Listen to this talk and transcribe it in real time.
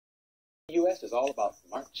U.S. is all about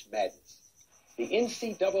March Madness. The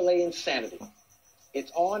NCAA insanity.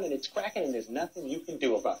 It's on and it's cracking and there's nothing you can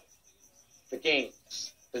do about it. The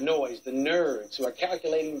games, the noise, the nerds who are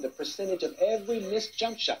calculating the percentage of every missed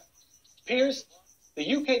jump shot. Piers,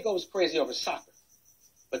 the UK goes crazy over soccer.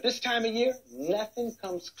 But this time of year, nothing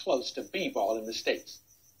comes close to b-ball in the States.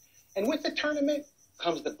 And with the tournament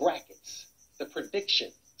comes the brackets, the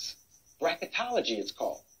predictions, bracketology it's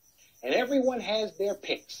called. And everyone has their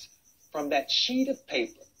picks from that sheet of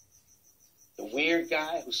paper. The weird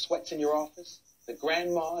guy who sweats in your office, the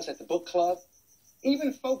grandmas at the book club,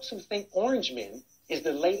 even folks who think Orange Men is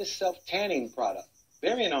the latest self-tanning product.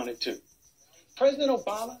 They're in on it too. President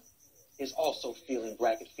Obama is also feeling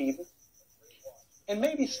bracket fever. And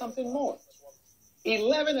maybe something more.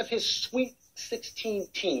 11 of his Sweet 16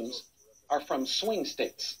 teams are from swing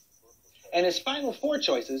states. And his final four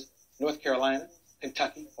choices, North Carolina,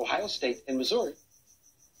 Kentucky, Ohio State, and Missouri,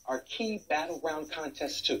 are key battleground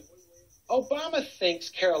contests too. Obama thinks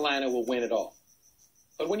Carolina will win it all.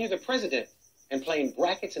 But when you're the president and playing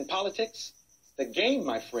brackets in politics, the game,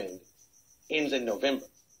 my friend, ends in November.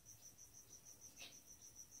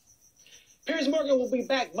 Piers Morgan will be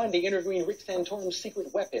back Monday interviewing Rick Santorum's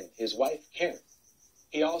secret weapon, his wife, Karen.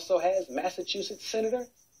 He also has Massachusetts Senator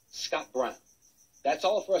Scott Brown. That's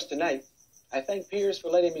all for us tonight. I thank Piers for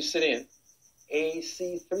letting me sit in.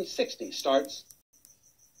 AC 360 starts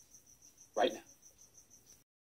right now.